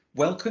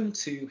Welcome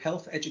to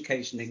Health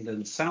Education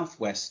England's South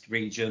West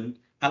Region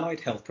Allied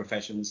Health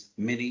Professions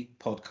mini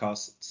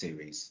podcast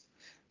series.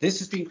 This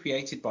has been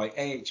created by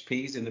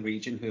AHPs in the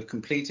region who have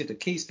completed a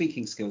key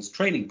speaking skills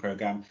training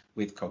programme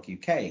with COG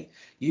UK.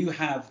 You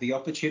have the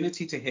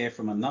opportunity to hear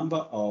from a number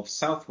of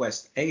South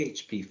West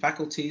AHP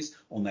faculties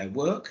on their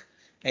work,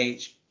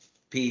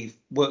 AHP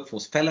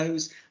Workforce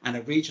Fellows and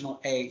a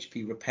regional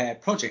AHP Repair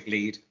Project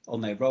Lead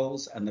on their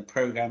roles and the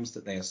programmes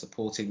that they are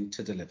supporting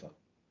to deliver.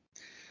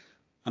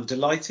 I'm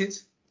delighted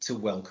to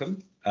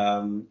welcome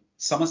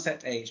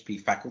Somerset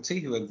AHP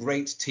faculty, who are a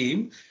great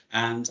team,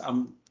 and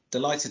I'm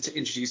delighted to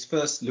introduce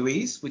first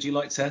Louise. Would you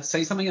like to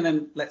say something, and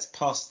then let's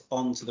pass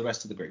on to the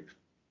rest of the group?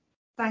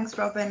 Thanks,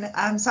 Robin.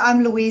 So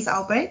I'm Louise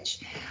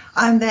Albridge.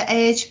 I'm the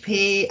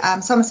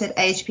AHP Somerset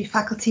AHP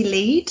faculty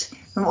lead.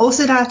 I'm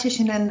also a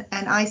dietitian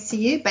and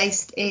ICU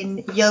based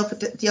in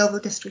Yeovil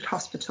District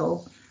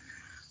Hospital.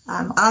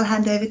 I'll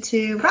hand over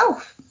to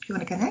Ralph, if you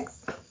want to go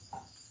next.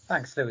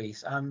 Thanks,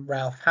 Louise. I'm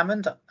Ralph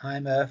Hammond.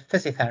 I'm a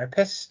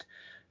physiotherapist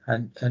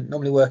and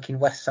normally work in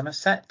West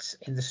Somerset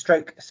in the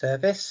stroke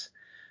service.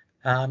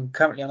 I'm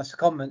currently on a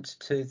secondment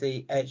to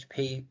the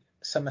AHP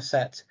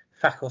Somerset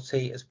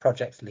faculty as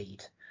project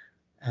lead.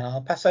 And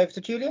I'll pass over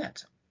to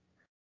Juliet.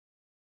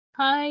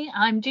 Hi,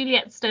 I'm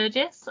Juliet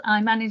Sturgis.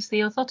 I manage the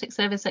orthotic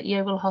service at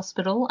Yeovil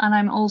Hospital, and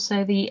I'm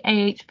also the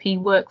AHP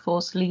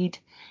workforce lead,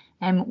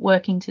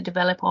 working to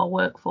develop our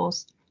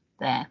workforce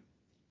there.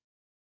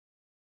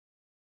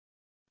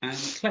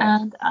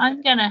 And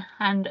I'm going to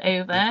hand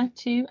over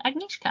to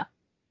Agnieszka.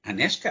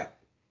 Agnieszka.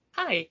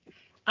 Hi,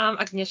 I'm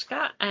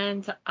Agnieszka,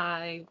 and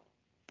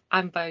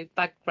I'm by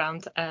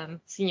background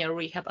senior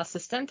rehab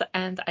assistant,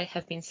 and I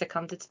have been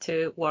seconded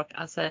to work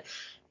as a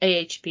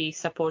AHP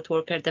support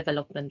worker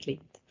development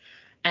lead.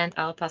 And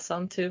I'll pass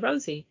on to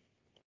Rosie.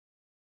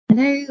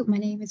 Hello, my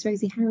name is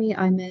Rosie Harry.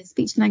 I'm a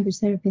speech and language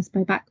therapist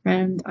by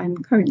background. I'm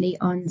currently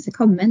on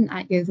secondment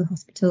at Yeovil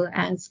Hospital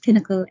as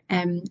clinical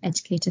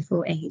educator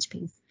for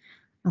AHPs.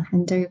 I'll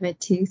hand over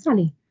to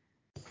Sally.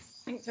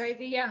 Thanks,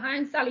 Rosie. Yeah, hi,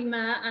 I'm Sally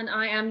Maher, and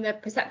I am the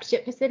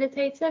preceptorship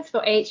facilitator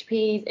for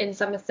AHPs in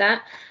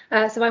Somerset.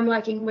 So I'm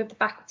working with the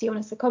faculty on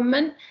a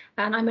secondment,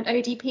 and I'm an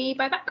ODP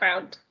by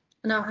background.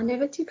 And I'll hand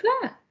over to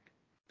Claire.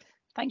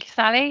 Thank you,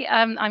 Sally.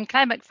 I'm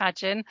Claire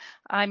McFadgen.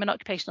 I'm an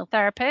occupational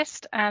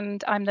therapist,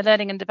 and I'm the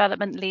learning and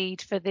development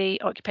lead for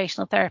the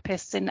occupational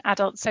therapists in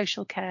adult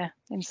social care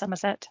in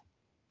Somerset.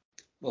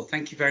 Well,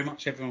 thank you very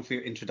much, everyone, for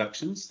your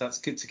introductions. That's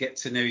good to get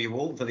to know you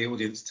all, for the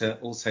audience to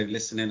also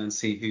listen in and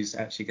see who's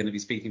actually going to be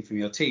speaking from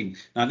your team.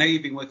 Now, I know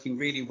you've been working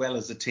really well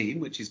as a team,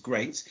 which is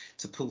great,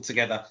 to pull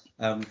together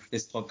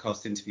this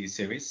podcast interview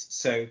series.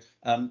 So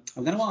I'm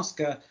going to ask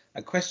a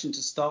question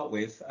to start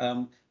with,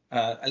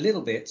 a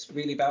little bit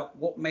really about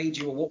what made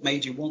you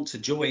want to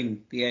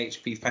join the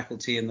AHP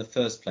faculty in the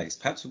first place.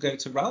 Perhaps we'll go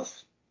to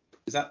Ralph.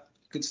 Is that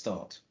a good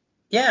start?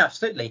 Yeah,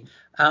 absolutely.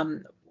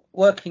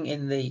 Working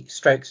in the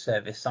stroke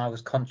service, I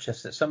was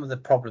conscious that some of the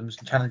problems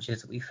and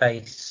challenges that we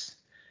face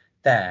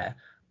there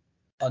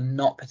are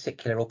not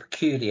particular or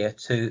peculiar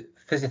to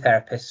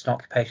physiotherapists and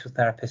occupational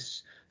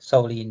therapists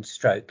solely in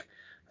stroke.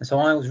 And so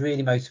I was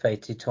really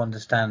motivated to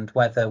understand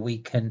whether we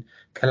can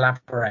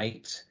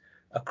collaborate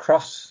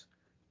across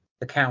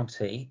the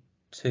county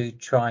to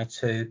try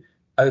to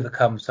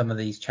overcome some of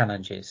these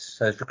challenges.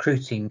 So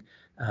recruiting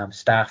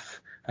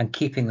staff and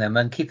keeping them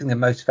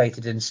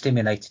motivated and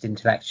stimulated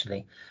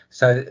intellectually.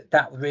 So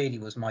that really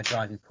was my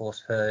driving force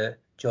for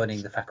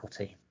joining the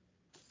faculty.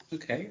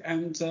 Okay,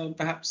 and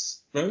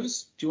perhaps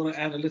Rose, do you want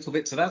to add a little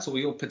bit to that, or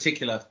your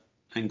particular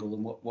angle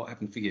and what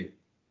happened for you?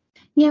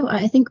 Yeah, well,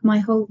 I think my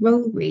whole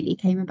role really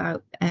came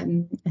about. I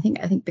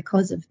think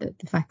because of the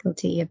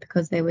faculty,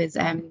 because there was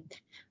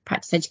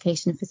practice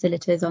education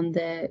facilitators on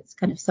the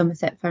kind of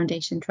Somerset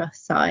Foundation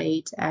Trust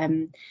side,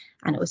 and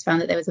it was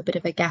found that there was a bit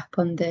of a gap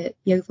on the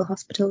Yeovil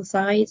Hospital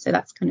side. So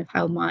that's kind of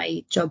how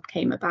my job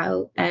came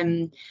about.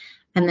 And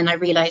then I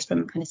realised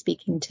from kind of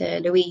speaking to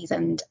Louise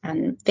and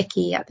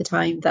Vicky at the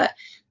time that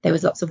there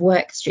was lots of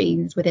work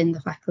streams within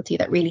the faculty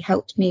that really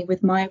helped me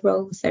with my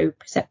role. So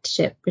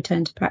preceptorship,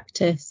 return to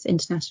practice,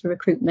 international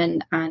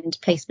recruitment and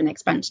placement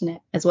expansion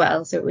as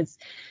well. So it was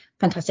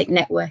fantastic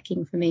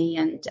networking for me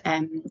and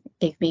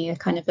gave me a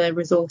kind of a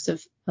resource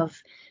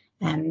of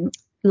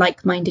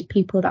like-minded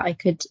people that I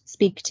could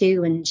speak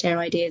to and share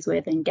ideas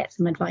with and get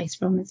some advice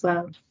from as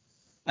well.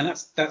 And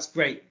that's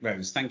great,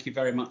 Rose. Thank you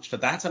very much for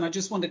that. And I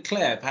just wondered,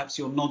 Claire, perhaps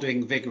you're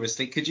nodding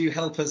vigorously. Could you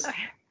help us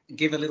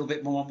give a little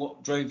bit more on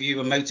what drove you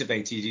and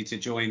motivated you to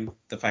join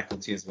the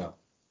faculty as well?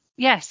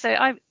 Yes,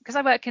 so because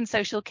I work in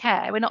social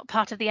care, we're not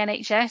part of the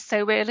NHS,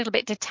 so we're a little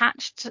bit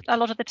detached a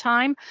lot of the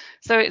time.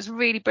 So it's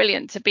really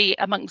brilliant to be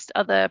amongst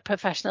other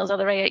professionals,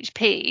 other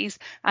AHPs,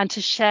 and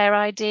to share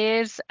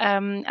ideas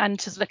and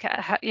to look at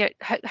how,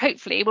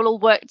 hopefully we'll all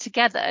work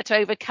together to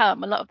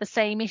overcome a lot of the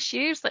same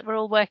issues that we're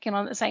all working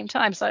on at the same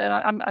time. So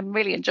I'm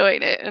really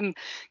enjoying it and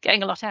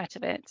getting a lot out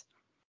of it.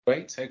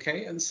 Great.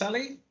 OK. And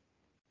Sally?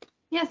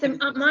 Yeah, so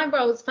my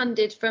role is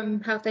funded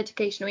from Health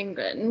Education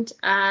England,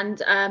 and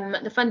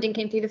the funding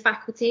came through the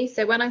faculty.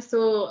 So when I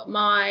saw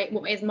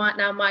what is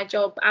now my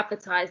job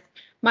advertised,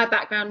 my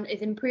background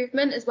is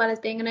improvement as well as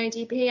being an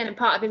ODP, and a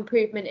part of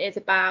improvement is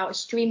about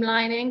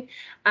streamlining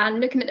and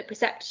looking at the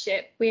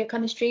preceptorship. We are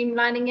kind of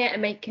streamlining it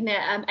and making it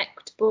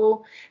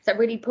equitable. So it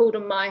really pulled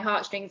on my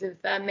heartstrings of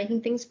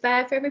making things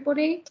fair for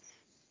everybody.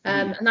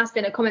 And that's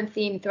been a common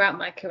theme throughout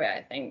my career,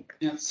 I think.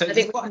 Yeah, so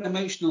there's quite an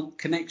emotional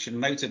connection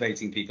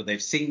motivating people.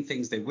 They've seen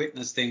things, they've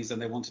witnessed things,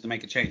 and they wanted to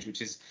make a change, which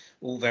is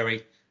all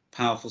very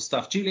powerful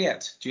stuff.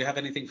 Juliet, do you have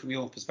anything from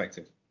your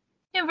perspective?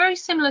 Yeah, very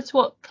similar to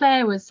what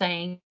Claire was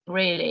saying,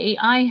 really.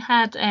 I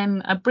had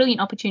a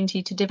brilliant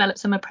opportunity to develop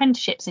some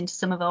apprenticeships into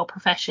some of our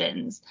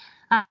professions.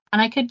 And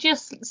I could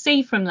just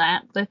see from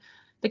that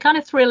the kind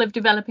of thrill of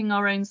developing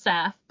our own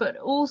staff, but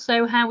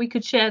also how we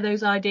could share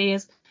those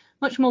ideas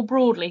much more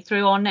broadly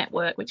through our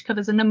network, which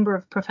covers a number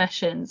of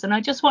professions. And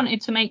I just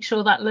wanted to make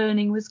sure that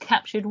learning was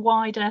captured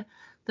wider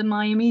than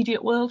my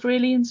immediate world,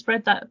 really, and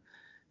spread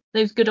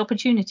those good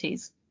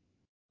opportunities.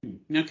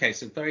 Okay,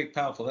 so very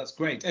powerful. That's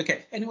great.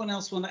 Okay, anyone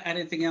else want to add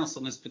anything else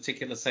on this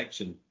particular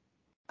section?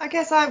 I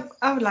guess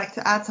I would like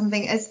to add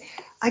something.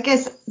 I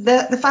guess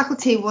the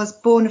faculty was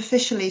born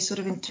officially sort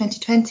of in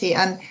 2020,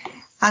 and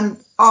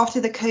after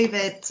the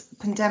COVID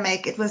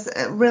pandemic, it was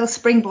a real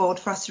springboard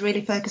for us to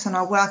really focus on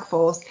our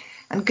workforce.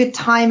 And good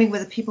timing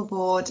with the people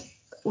board.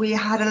 We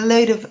had a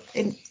load of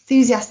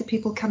enthusiastic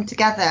people come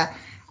together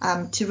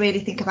to really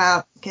think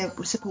about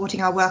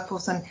supporting our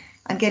workforce and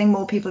getting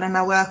more people in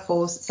our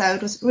workforce. So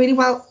it was really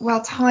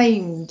well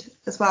timed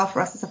as well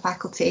for us as a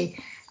faculty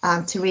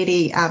to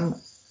really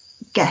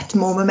get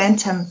more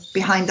momentum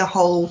behind the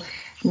whole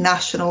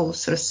national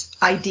sort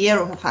of idea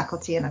of a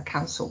faculty and a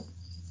council.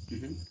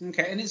 Mm-hmm.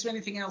 Okay, and is there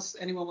anything else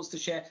anyone wants to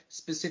share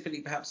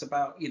specifically perhaps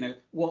about,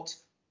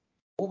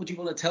 what would you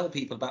want to tell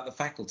people about the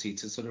faculty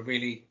to sort of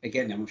really,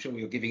 again, I'm sure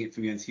you're giving it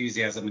from your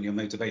enthusiasm and your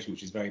motivation,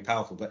 which is very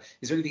powerful, but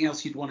is there anything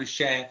else you'd want to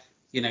share,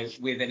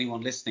 with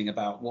anyone listening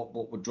about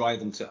what would drive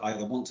them to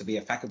either want to be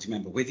a faculty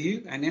member with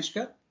you,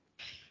 Agnieszka?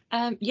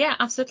 Yeah,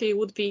 absolutely. It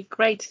would be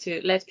great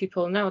to let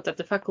people know that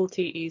the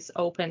faculty is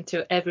open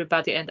to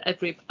everybody, and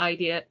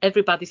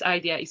everybody's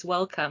idea is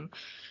welcome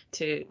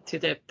to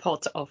the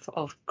pot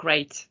of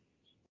great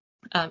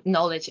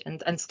knowledge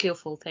and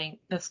skillful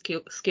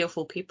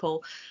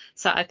people.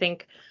 So I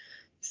think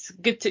it's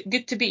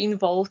good to be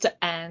involved,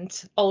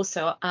 and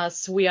also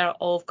as we are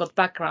all got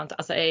background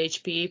as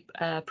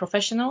AHP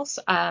professionals,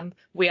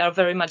 we are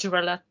very much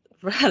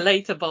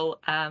relatable,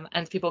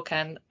 and people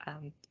can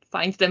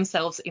find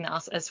themselves in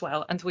us as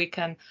well, and we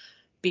can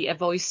be a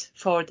voice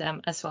for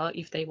them as well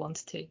if they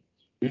want to.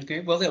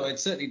 Okay, well,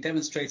 it's certainly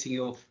demonstrating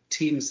your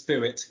team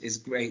spirit is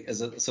great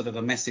as a sort of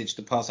a message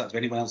to pass out to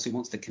anyone else who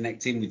wants to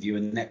connect in with you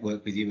and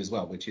network with you as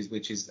well, which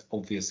is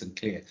obvious and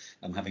clear,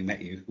 having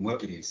met you and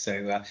worked with you.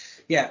 So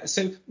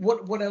So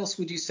what else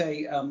would you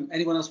say?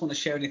 Anyone else want to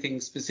share anything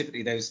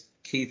specifically, those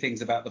key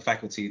things about the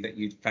faculty that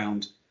you'd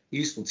found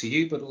useful to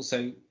you, but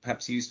also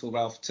perhaps useful,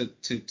 Ralph, to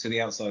the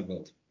outside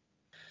world?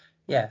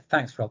 Yeah,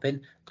 thanks,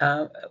 Robin.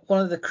 One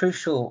of the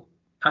crucial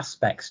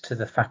aspects to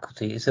the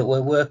faculty is that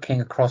we're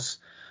working across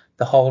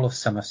the whole of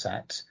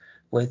Somerset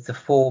with the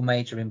 4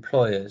 major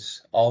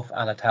employers of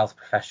allied health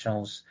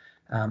professionals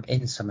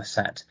in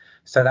Somerset.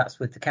 So that's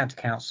with the County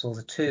Council,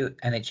 the 2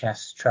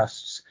 NHS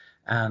trusts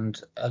and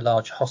a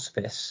large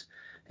hospice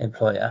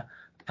employer.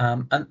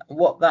 And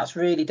what that's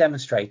really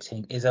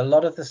demonstrating is a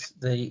lot of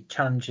the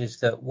challenges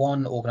that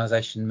one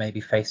organisation may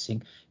be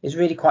facing is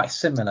really quite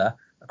similar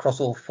across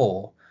all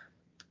 4.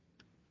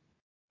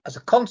 As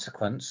a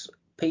consequence,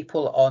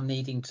 people are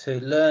needing to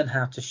learn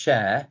how to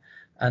share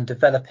and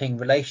developing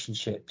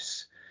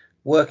relationships,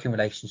 working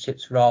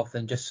relationships, rather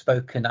than just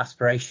spoken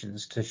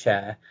aspirations to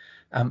share.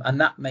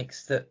 And that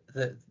makes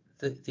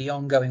the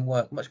ongoing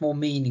work much more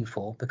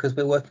meaningful, because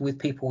we're working with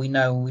people we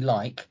know and we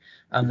like,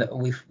 and that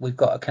we've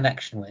got a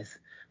connection with.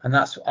 And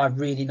I've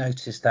really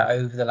noticed that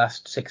over the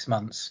last 6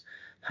 months,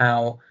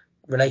 how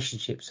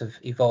relationships have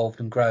evolved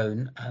and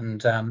grown,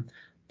 and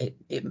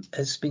it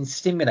has been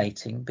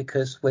stimulating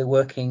because we're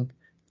working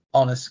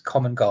on a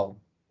common goal.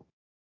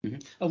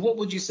 Mm-hmm. And what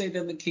would you say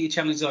then the key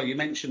challenges are? You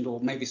mentioned,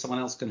 or maybe someone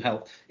else can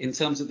help, in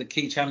terms of the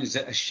key challenges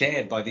that are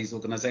shared by these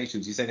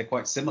organisations. You say they're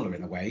quite similar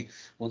in a way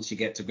once you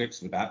get to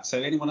grips with that.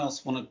 So anyone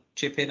else want to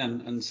chip in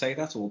and say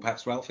that, or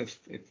perhaps Ralph, if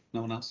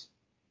no one else?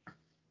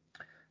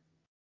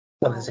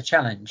 Well, there's a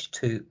challenge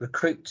to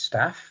recruit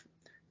staff,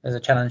 there's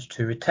a challenge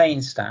to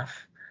retain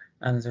staff,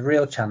 and there's a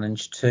real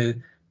challenge to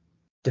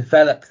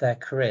develop their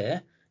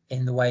career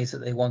in the ways that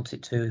they want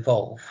it to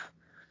evolve.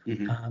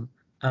 Mm-hmm.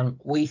 And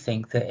we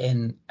think that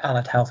in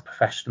allied health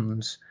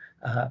professions,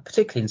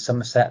 particularly in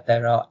Somerset,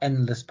 there are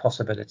endless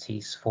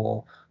possibilities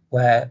for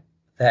where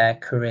their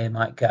career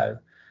might go.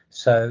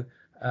 So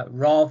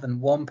rather than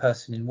one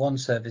person in one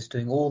service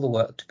doing all the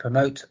work to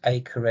promote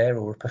a career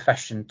or a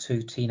profession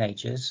to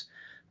teenagers,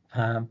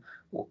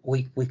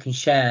 we can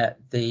share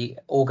the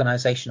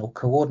organisational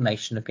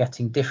coordination of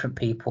getting different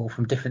people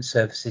from different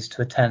services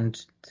to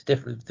attend to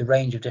the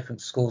range of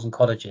different schools and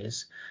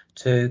colleges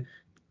to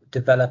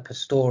develop a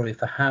story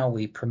for how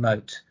we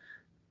promote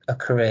a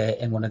career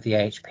in one of the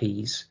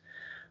AHPs.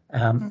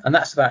 And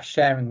that's about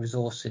sharing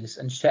resources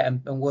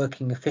and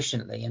working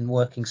efficiently and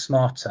working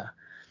smarter,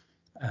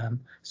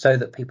 so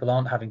that people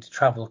aren't having to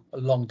travel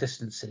long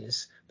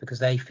distances because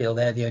they feel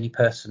they're the only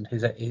person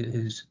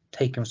who's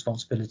taken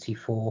responsibility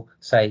for,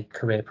 say,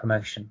 career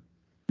promotion.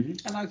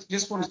 And I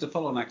just wanted to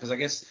follow on that, because I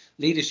guess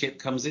leadership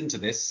comes into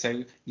this.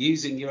 So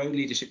using your own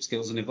leadership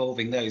skills and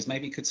evolving those,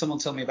 maybe could someone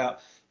tell me about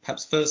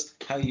perhaps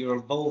first how you're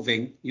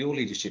evolving your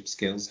leadership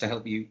skills to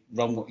help you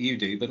run what you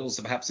do, but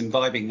also perhaps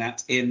imbibing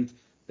that in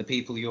the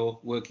people you're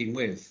working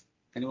with?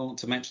 Anyone want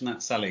to mention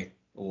that, Sally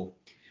or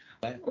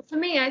Claire? Well, for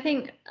me, I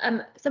think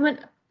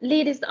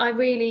leaders that I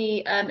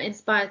really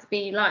inspire to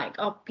be like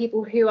are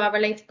people who are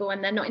relatable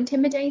and they're not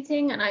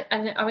intimidating and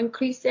are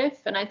inclusive.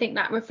 And I think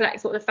that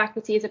reflects what the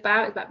faculty is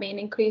about being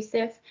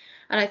inclusive.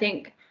 And I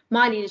think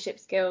my leadership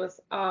skills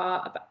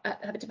have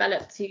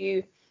developed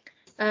to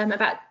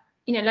about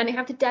learning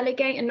how to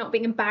delegate and not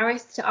being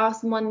embarrassed to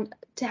ask someone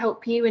to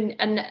help you,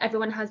 and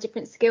everyone has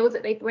different skills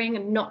that they bring,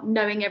 and not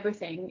knowing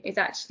everything is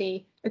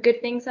actually a good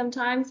thing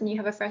sometimes, and you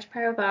have a fresh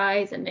pair of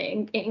eyes, and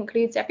it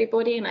includes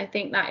everybody. And I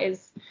think that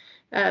is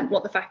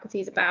what the faculty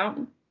is about,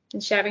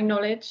 and sharing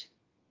knowledge.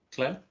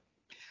 Claire?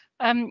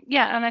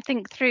 Yeah, and I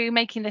think through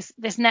making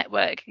this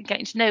network and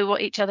getting to know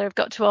what each other have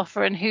got to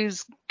offer and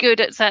who's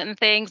good at certain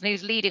things and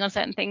who's leading on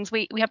certain things,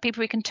 we have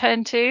people we can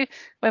turn to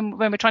when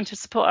we're trying to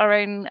support our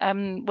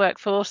own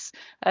workforce.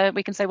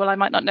 We can say, well, I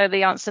might not know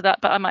the answer to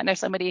that, but I might know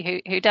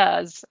somebody who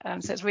does.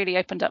 So it's really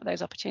opened up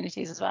those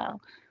opportunities as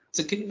well.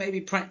 So can you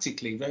maybe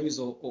practically, Rose,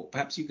 or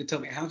perhaps you could tell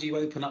me, how do you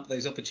open up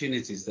those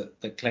opportunities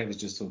that Claire was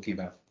just talking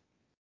about?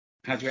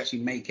 How do you actually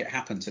make it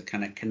happen to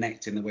kind of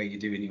connect in the way you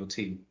do in your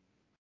team?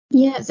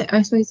 Yeah, so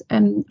I suppose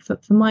for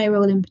my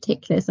role in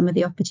particular, some of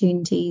the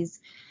opportunities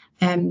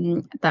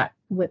that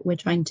we're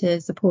trying to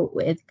support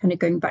with, kind of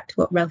going back to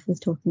what Ralph was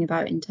talking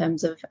about in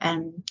terms of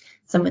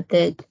some of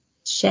the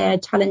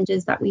shared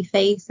challenges that we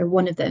face. So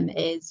one of them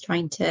is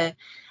trying to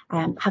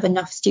have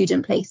enough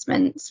student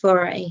placements for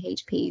our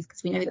AHPs,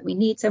 because we know that we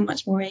need so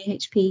much more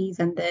AHPs,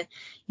 and the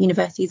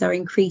universities are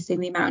increasing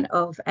the amount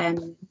of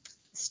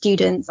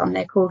students on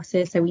their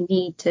courses, so we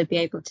need to be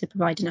able to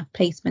provide enough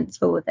placements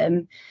for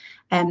them.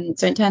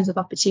 So in terms of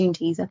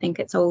opportunities, I think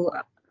it's all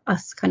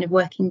us kind of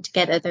working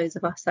together, those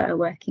of us that are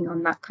working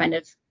on that kind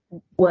of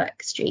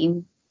work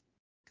stream,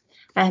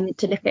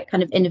 to look at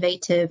kind of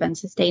innovative and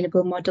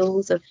sustainable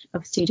models of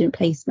student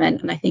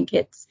placement. And I think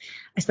I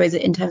suppose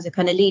in terms of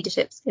kind of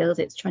leadership skills,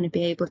 it's trying to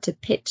be able to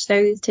pitch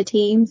those to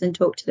teams and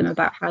talk to them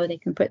about how they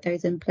can put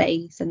those in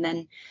place, and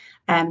then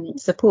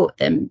support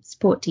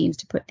teams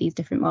to put these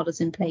different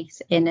models in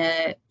place in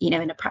a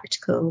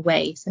practical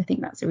way. So I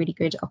think that's a really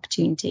good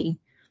opportunity.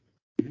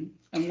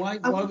 And why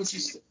would you?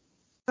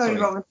 Sorry,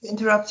 Robert, to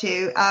interrupt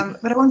you,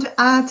 but I want to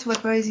add to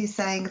what Rosie is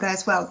saying there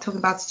as well, talking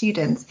about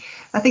students.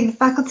 I think the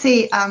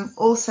faculty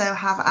also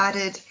have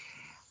added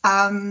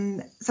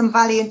some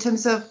value in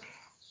terms of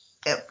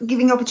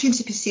giving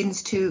opportunity for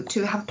students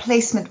to have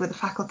placement with the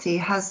faculty,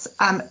 has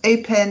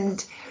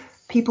opened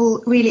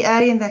people really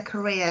early in their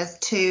careers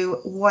to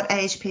what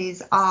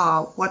AHPs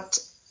are, what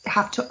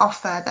have to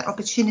offer, that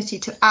opportunity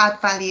to add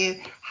value,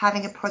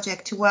 having a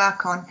project to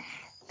work on.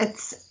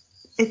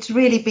 It's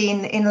really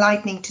been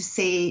enlightening to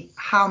see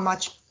how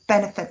much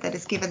benefit that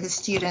is given the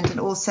student and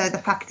also the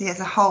faculty as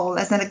a whole,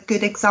 as a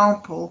good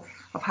example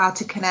of how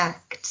to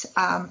connect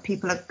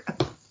people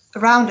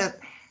around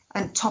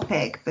a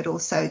topic, but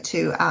also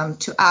to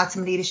add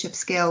some leadership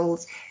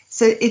skills.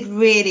 So it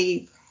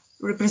really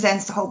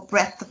represents the whole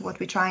breadth of what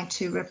we're trying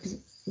to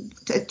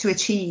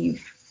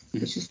achieve,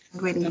 which is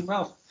really. And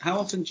Ralph, how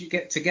often do you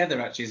get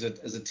together actually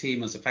as a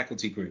team, as a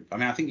faculty group? I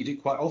mean, I think you do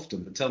quite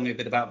often, but tell me a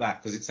bit about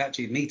that, because it's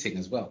actually a meeting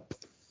as well.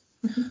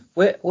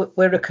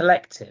 We're a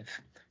collective,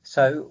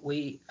 so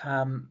we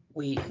have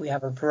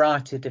a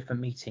variety of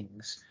different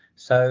meetings.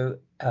 So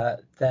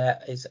there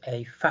is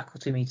a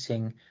faculty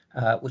meeting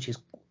which is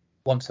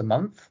once a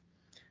month,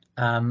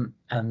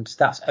 and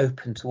that's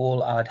open to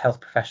all allied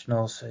health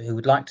professionals who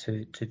would like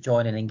to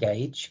join and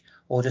engage,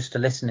 or just to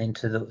listen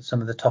into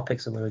some of the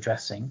topics that we're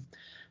addressing.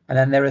 And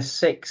then there are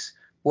 6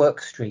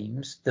 work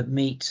streams that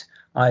meet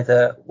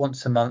either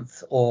once a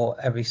month or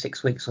every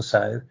 6 weeks or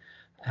so,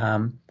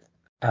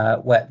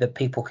 where the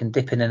people can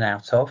dip in and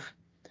out of,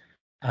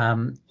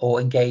 or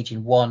engage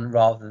in one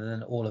rather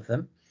than all of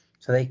them.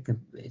 So they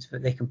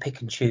can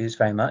pick and choose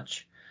very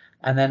much.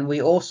 And then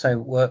we also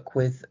work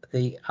with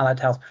the Allied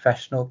Health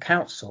Professional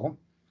Council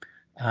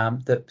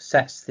that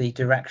sets the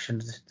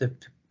direction,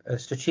 the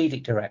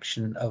strategic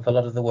direction of a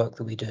lot of the work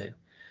that we do.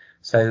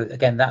 So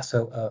again, that's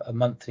a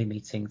monthly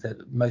meeting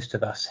that most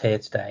of us here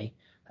today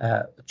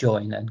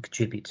join and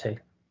contribute to.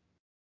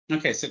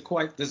 Okay, so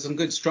there's some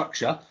good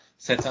structure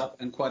set up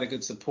and quite a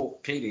good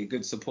support, clearly a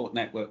good support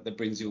network that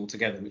brings you all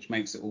together, which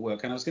makes it all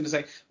work. And I was going to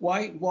say,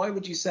 why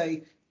would you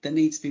say there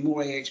needs to be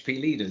more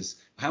AHP leaders?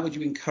 How would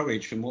you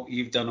encourage, from what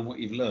you've done and what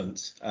you've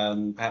learnt,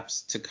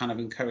 perhaps to kind of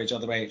encourage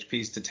other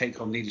AHPs to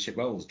take on leadership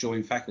roles,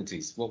 join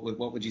faculties? What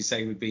would you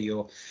say would be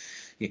your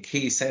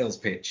key sales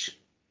pitch?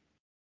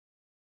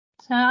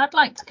 So I'd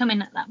like to come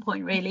in at that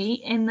point, really,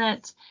 in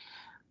that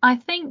I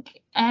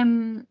think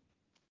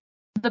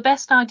the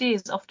best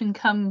ideas often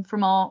come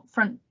from our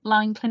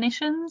frontline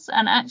clinicians,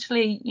 and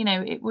actually,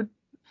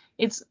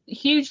 it's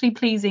hugely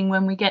pleasing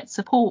when we get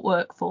support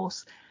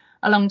workforce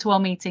along to our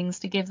meetings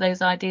to give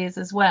those ideas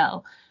as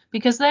well,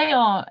 because they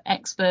are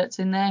experts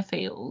in their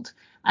field,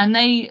 and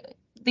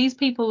these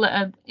people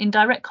that are in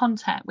direct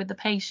contact with the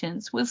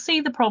patients will see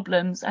the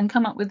problems and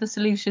come up with the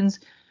solutions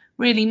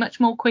really much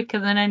more quicker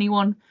than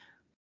anyone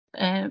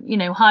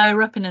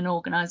higher up in an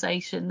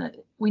organisation. That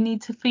we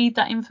need to feed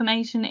that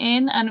information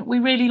in, and we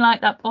really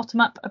like that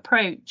bottom-up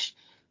approach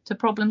to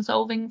problem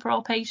solving for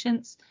our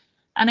patients.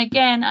 And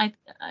again,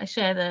 I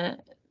share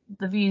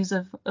the views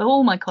of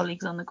all my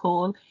colleagues on the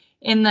call,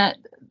 in that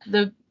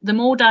the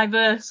more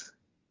diverse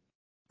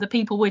the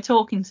people we're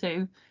talking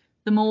to,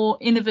 the more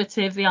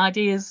innovative the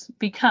ideas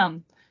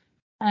become.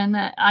 And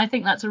I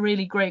think that's a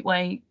really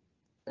great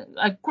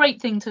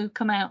thing to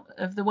come out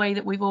of the way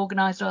that we've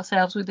organised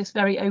ourselves, with this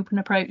very open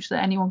approach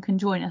that anyone can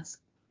join us.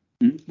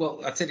 Well,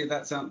 I tell you,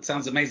 that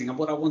sounds amazing. And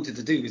what I wanted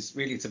to do is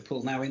really to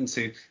pull now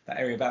into that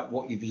area about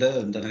what you've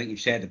learned. And I think you've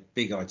shared a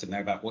big item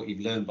there about what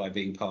you've learned by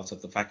being part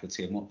of the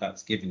faculty and what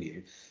that's given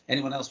you.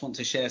 Anyone else want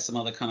to share some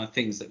other kind of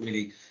things that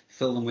really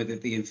fill them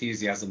with the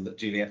enthusiasm that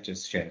Juliet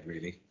just shared,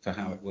 really, for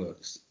how it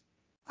works?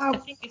 I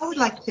would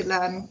like to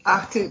learn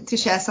to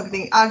share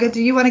something. Aga,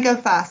 do you want to go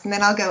first, and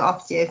then I'll go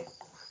after you?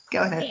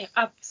 Go ahead. Yeah,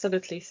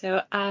 absolutely.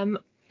 So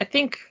I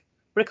think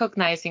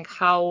recognizing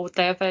how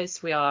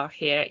diverse we are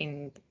here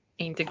in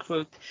the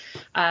group,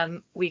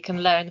 we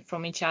can learn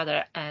from each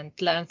other and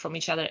learn from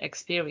each other's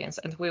experience,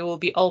 and we will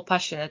be all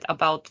passionate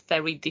about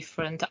very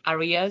different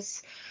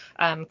areas,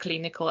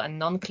 clinical and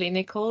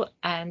non-clinical,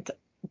 and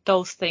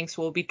those things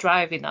will be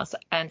driving us,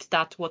 and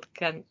that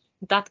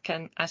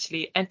can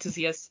actually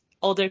enthusiast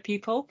other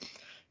people.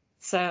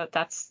 So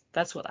that's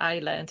what I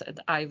learned,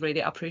 and I really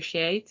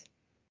appreciate.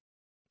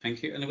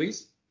 Thank you. And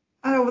Louise?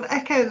 I will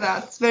echo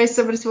that. It's very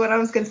similar to what I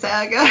was going to say,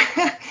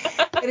 Aga.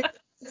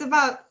 It's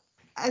about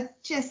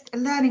just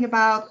learning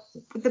about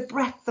the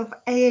breadth of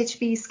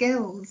AHP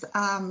skills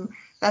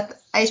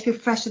that AHP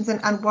professions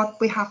and what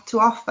we have to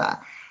offer,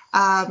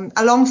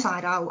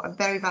 alongside our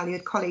very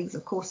valued colleagues,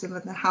 of course, in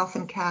the health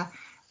and care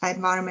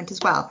environment as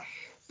well.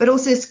 But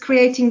also it's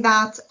creating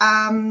that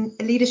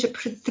leadership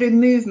through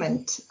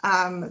movement,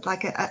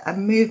 like a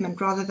movement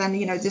rather than,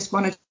 just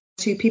one or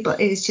two people. It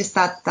is just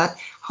that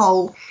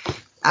whole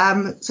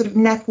sort of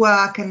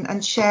network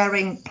and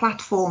sharing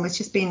platform. It's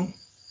just been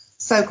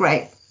so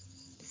great.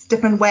 It's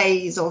different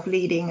ways of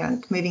leading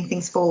and moving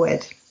things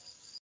forward.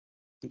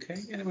 Okay.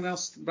 Anyone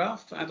else?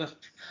 Ralph, add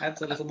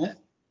a little more?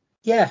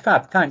 Yeah,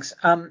 fab. Thanks.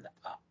 One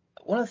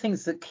of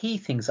the key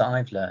things that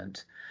I've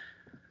learned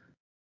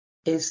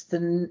is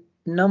the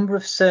number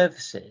of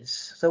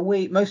services. So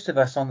most of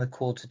us on the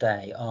call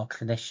today are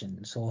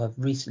clinicians or have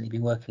recently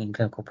been working in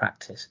clinical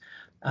practice.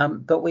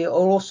 But we are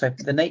also,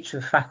 the nature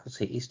of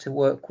faculty is to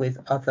work with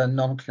other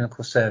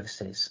non-clinical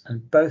services,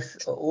 and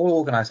all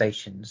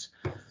organisations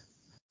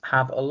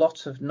have a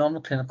lot of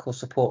non-clinical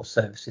support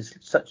services,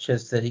 such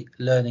as the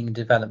Learning and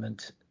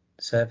Development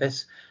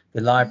Service,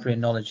 the Library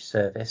and Knowledge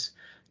Service,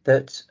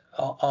 that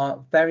are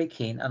very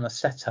keen and are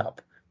set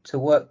up to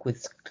work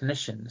with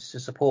clinicians to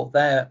support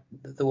the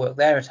work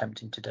they're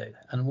attempting to do.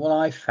 And what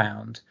I've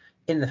found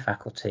in the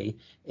faculty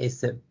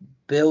is that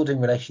building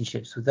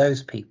relationships with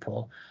those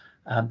people,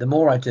 the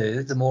more I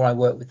do, the more I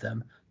work with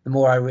them, the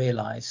more I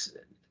realise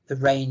the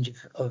range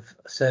of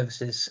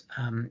services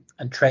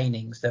and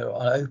trainings that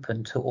are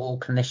open to all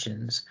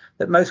clinicians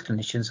that most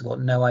clinicians have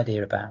got no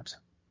idea about.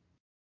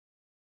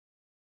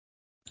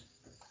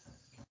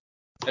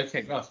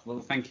 Okay, Ralph, well,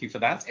 thank you for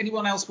that.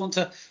 Anyone else want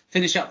to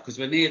finish up? Because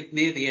we're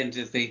near the end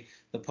of the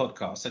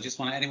podcast. I just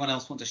anyone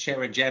else want to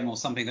share a gem or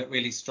something that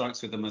really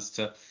strikes with them as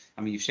to,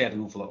 I mean, you've shared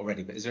an awful lot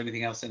already, but is there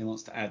anything else anyone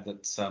wants to add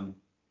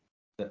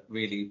that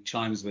really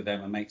chimes with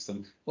them and makes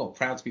them,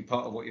 proud to be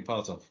part of what you're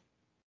part of?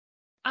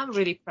 I'm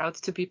really proud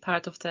to be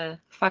part of the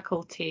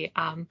faculty,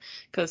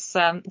 because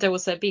there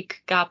was a big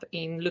gap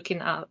in looking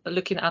at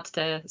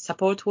the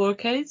support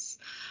workers,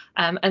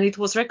 and it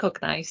was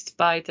recognized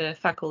by the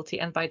faculty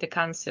and by the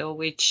council,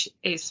 which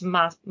is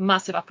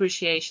massive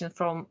appreciation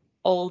from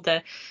all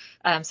the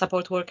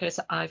support workers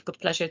I've got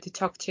pleasure to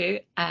talk to,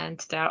 and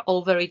they are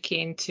all very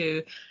keen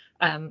to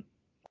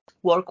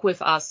work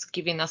with us,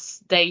 giving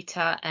us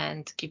data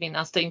and giving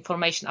us the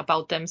information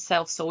about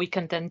themselves, so we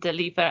can then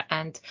deliver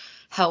and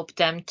help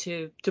them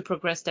to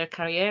progress their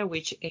career,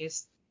 which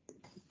is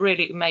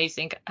really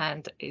amazing,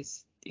 and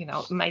is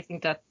amazing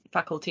that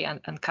faculty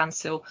and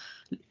council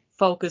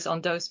focus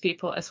on those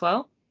people as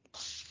well.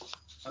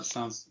 That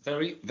sounds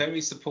very,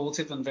 very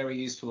supportive and very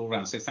useful all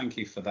round. So thank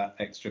you for that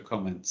extra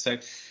comment. So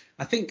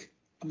I think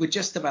we're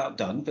just about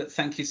done, but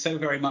thank you so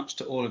very much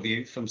to all of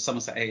you from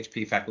Somerset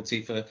AHP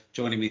faculty for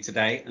joining me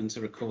today and to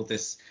record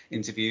this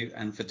interview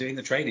and for doing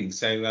the training.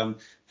 So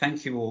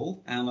thank you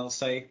all, and I'll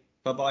say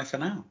bye-bye for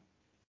now.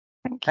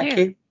 Thank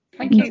you.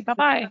 Thank you.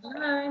 Bye-bye.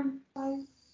 Bye. Bye.